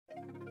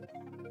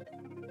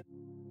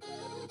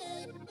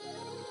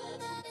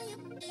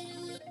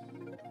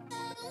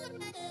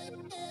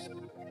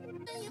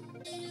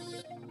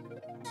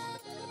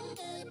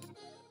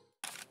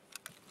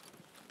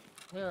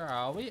Where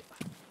are we?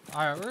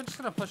 Alright, we're just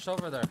gonna push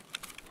over there.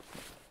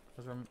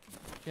 Because we're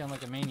feeling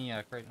like a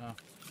maniac right now.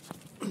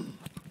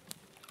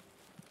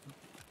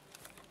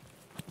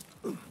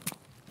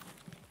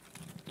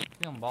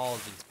 Feeling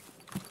ballsy.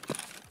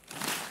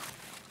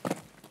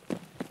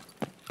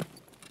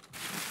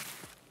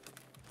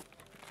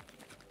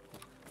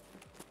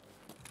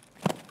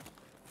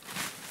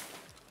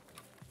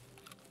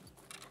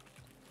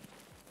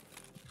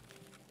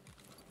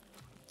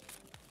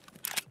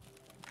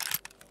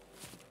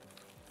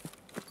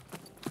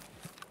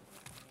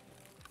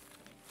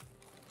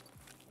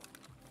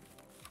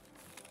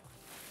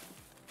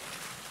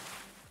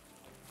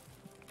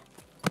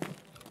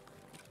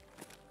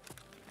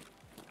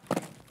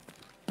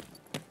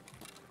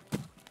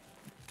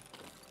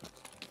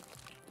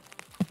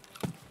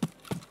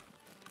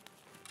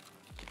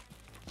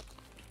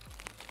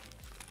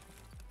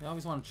 You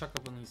always want to check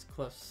up on these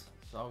cliffs.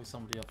 There's always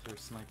somebody up there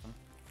sniping.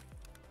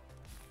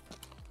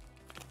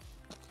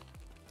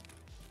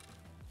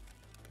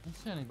 I don't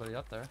see anybody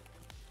up there.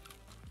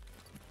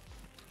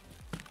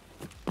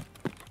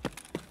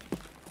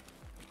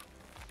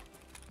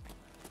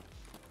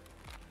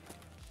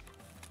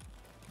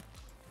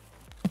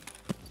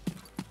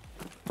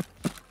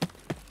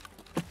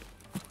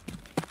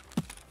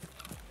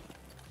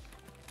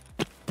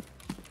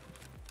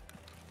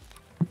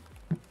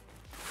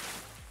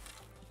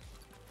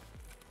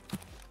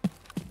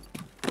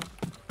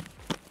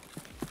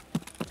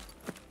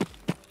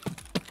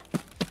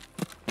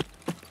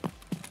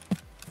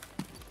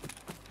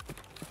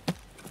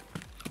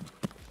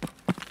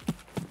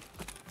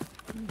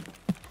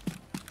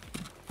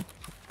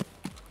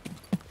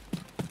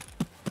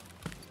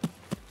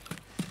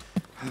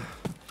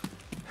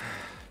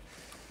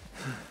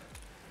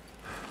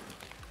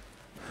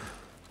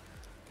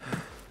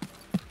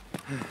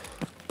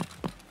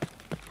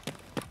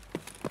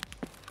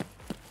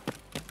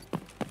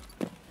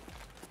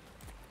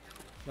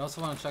 You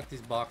also want to check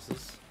these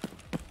boxes.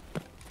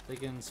 They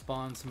can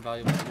spawn some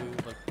valuable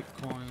loot like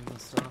Bitcoins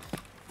and stuff.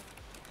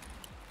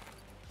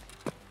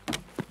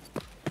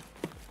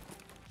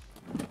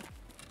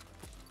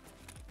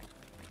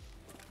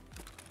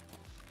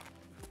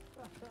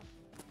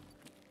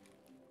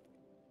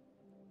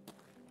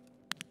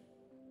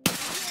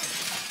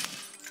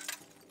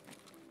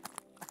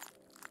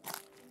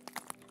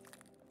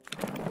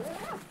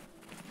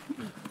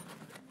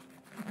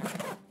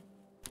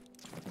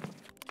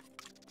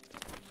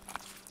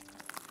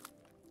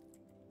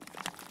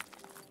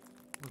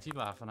 What's he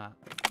laughing at?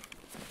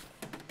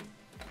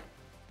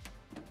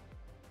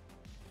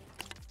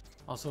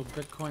 Also,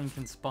 Bitcoin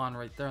can spawn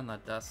right there on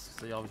that desk,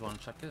 so you always want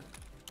to check it.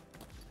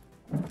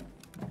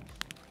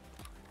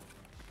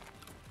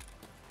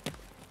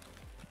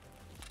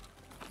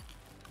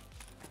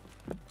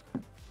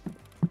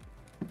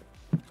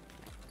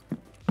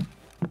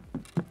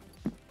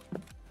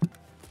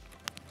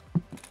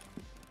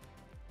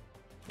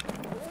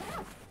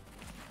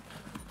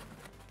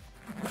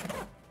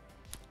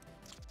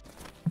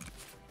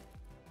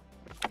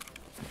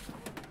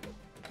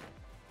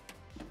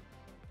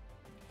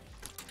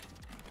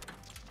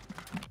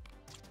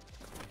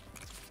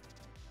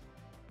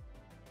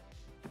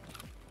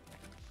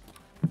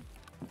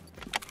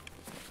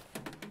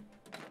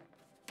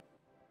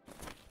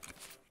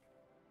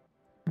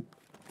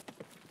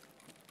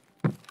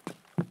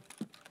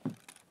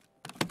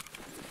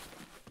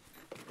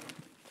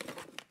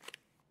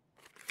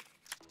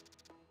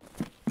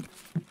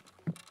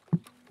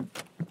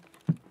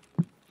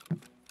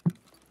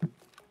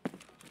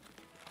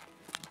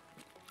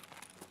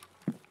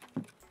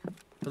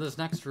 For this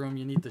next room,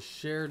 you need the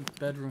shared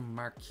bedroom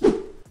marquee.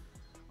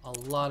 A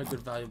lot of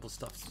good valuable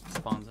stuff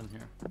spawns in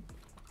here.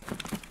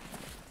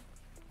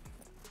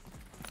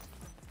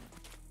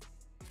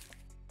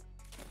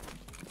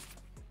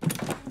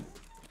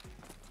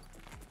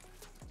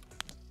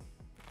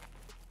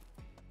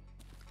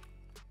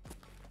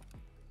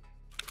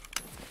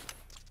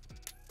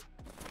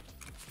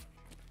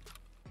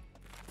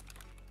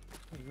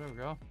 There we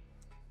go.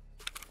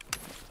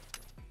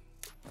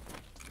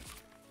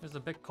 There's a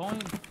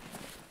Bitcoin.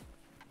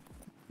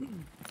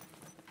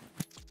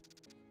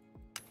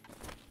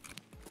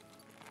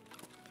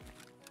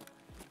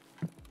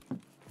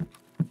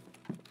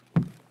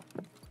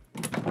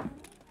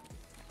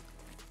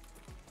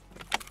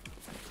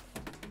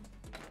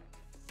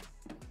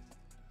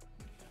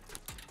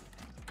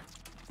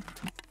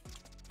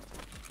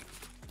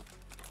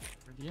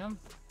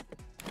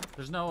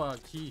 There's no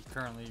key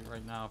currently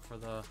right now for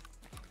the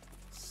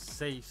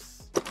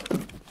safes,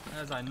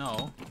 as I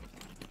know.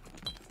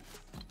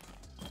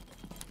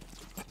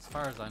 As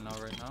far as I know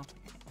right now.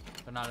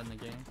 They're not in the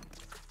game.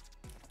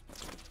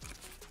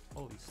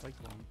 Holy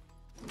cyclone.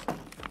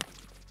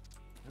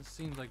 This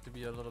seems like to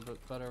be a little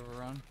bit better of a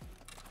run.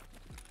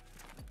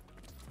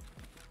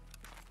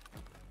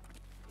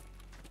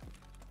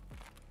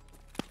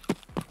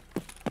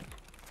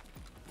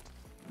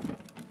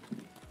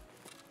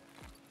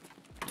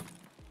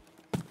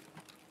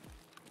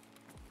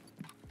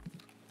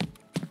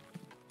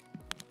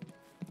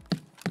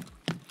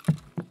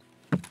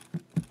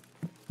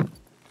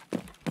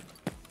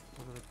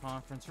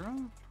 Conference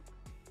room.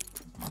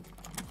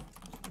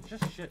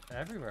 There's just shit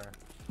everywhere.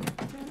 Look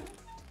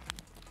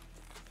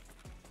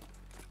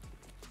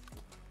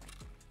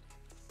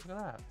at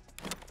that.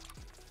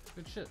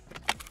 Good shit.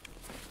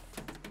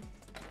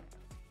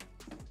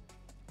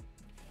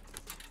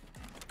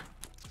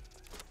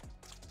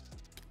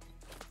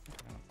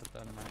 I'm gonna put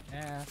that in my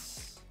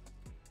ass.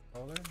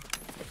 Roller.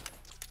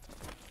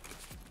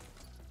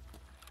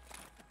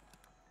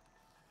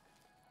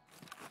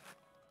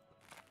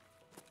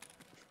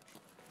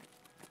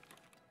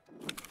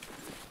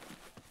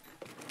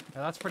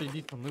 Yeah, that's pretty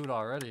decent loot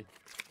already.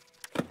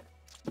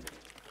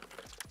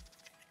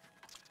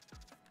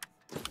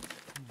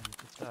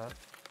 Get that.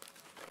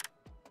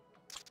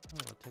 Oh,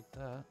 I'll take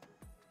that.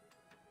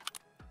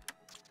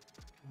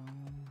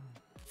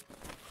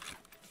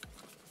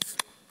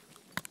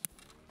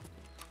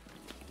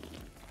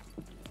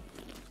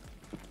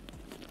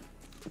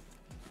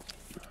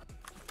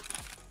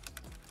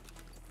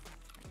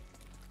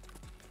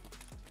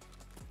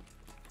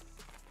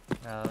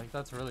 Yeah, like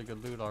that's really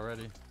good loot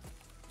already.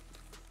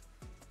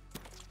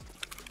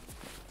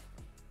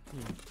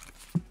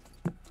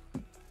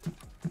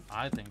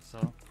 I think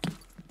so.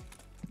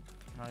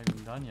 Not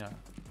even done yet.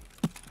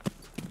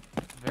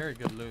 Very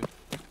good loot.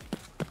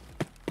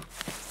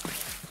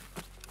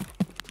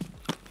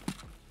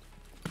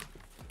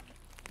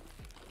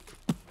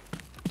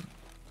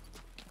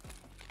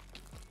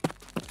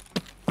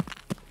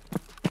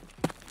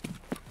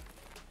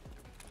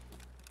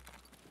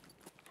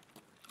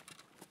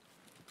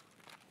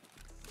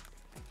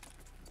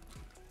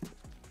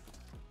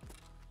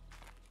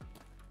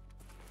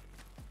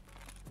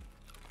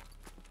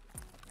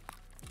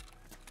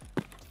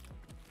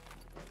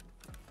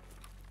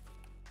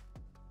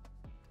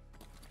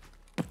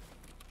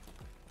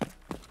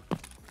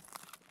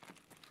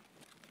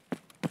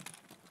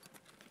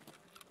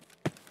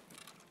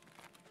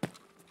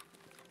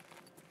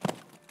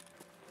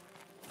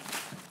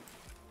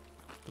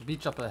 The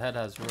beach up ahead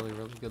has really,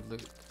 really good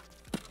loot.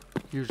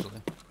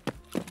 Usually.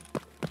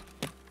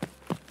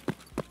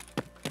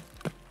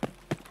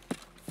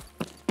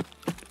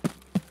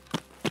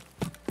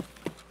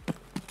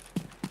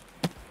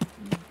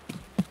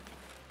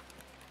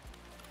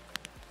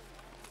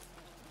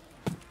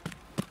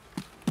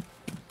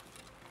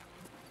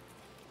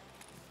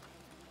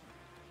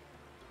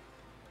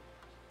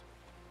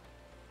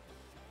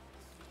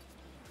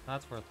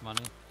 That's worth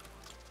money.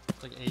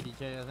 It's like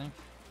 80k, I think.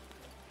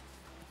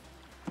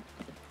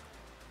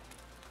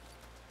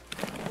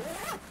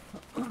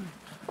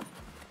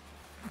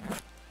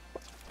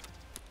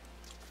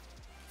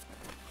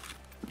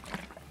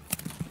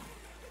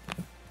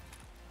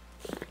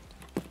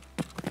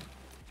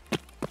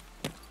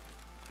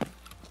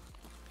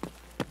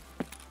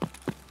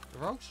 The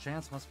rogue's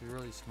chance must be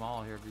really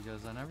small here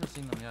because I've never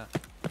seen them yet.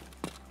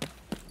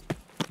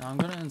 Now I'm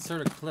gonna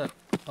insert a clip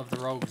of the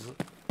rogues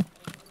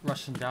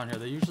rushing down here.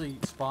 They usually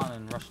spawn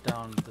and rush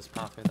down this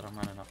pathway that I'm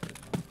running up right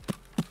now.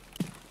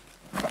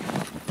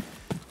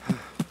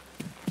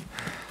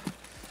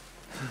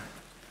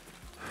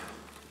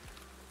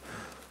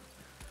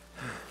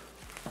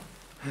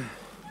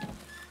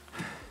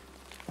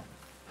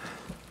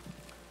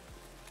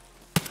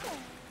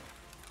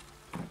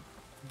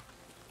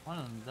 One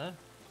of them dead.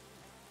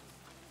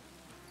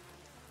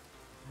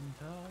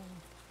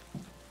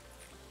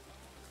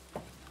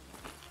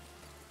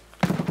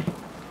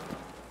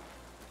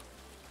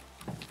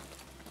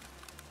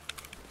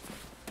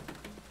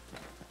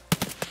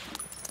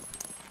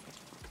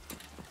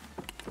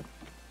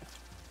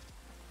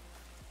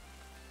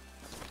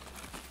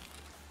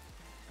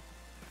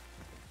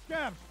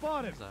 Scab,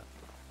 spotted! What is that?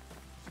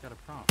 It's got a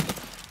prompt. Is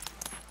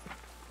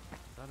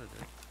that it?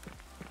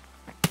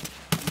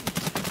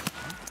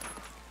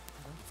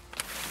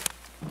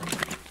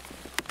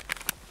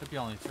 Should be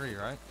only 3,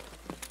 right?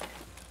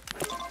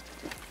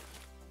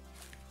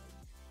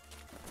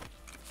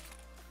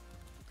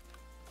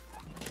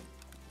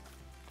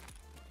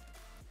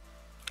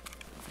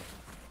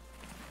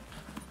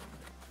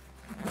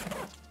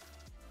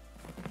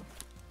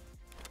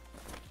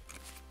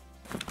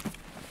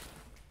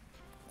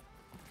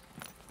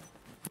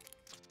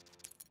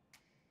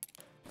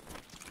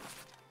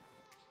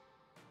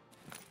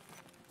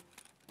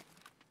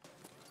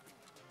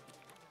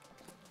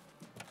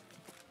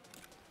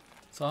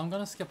 So I'm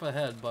gonna skip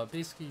ahead, but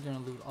basically you're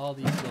gonna loot all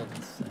these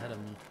buildings ahead of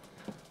me.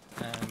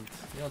 And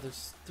yeah,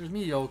 there's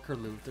mediocre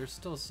loot. There's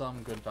still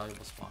some good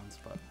valuable spawns,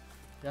 but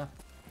yeah.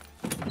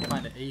 You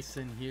find an ace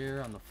in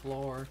here on the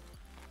floor.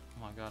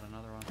 Oh my god,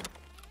 another one.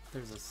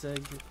 There's a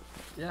sig.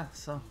 Yeah,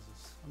 so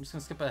I'm just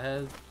gonna skip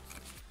ahead.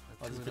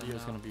 Oh, this video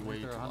is gonna be way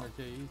too long.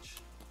 100k each.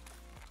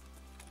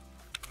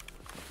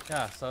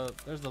 Yeah, so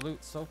there's the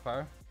loot so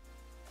far.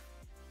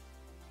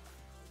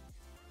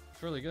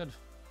 It's really good.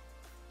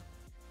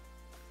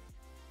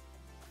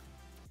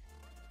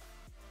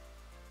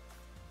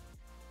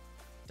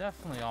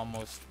 Definitely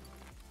almost,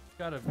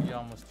 gotta be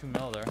almost 2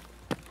 mil there.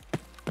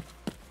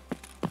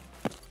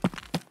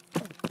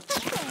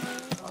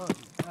 Oh, you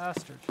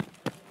bastard.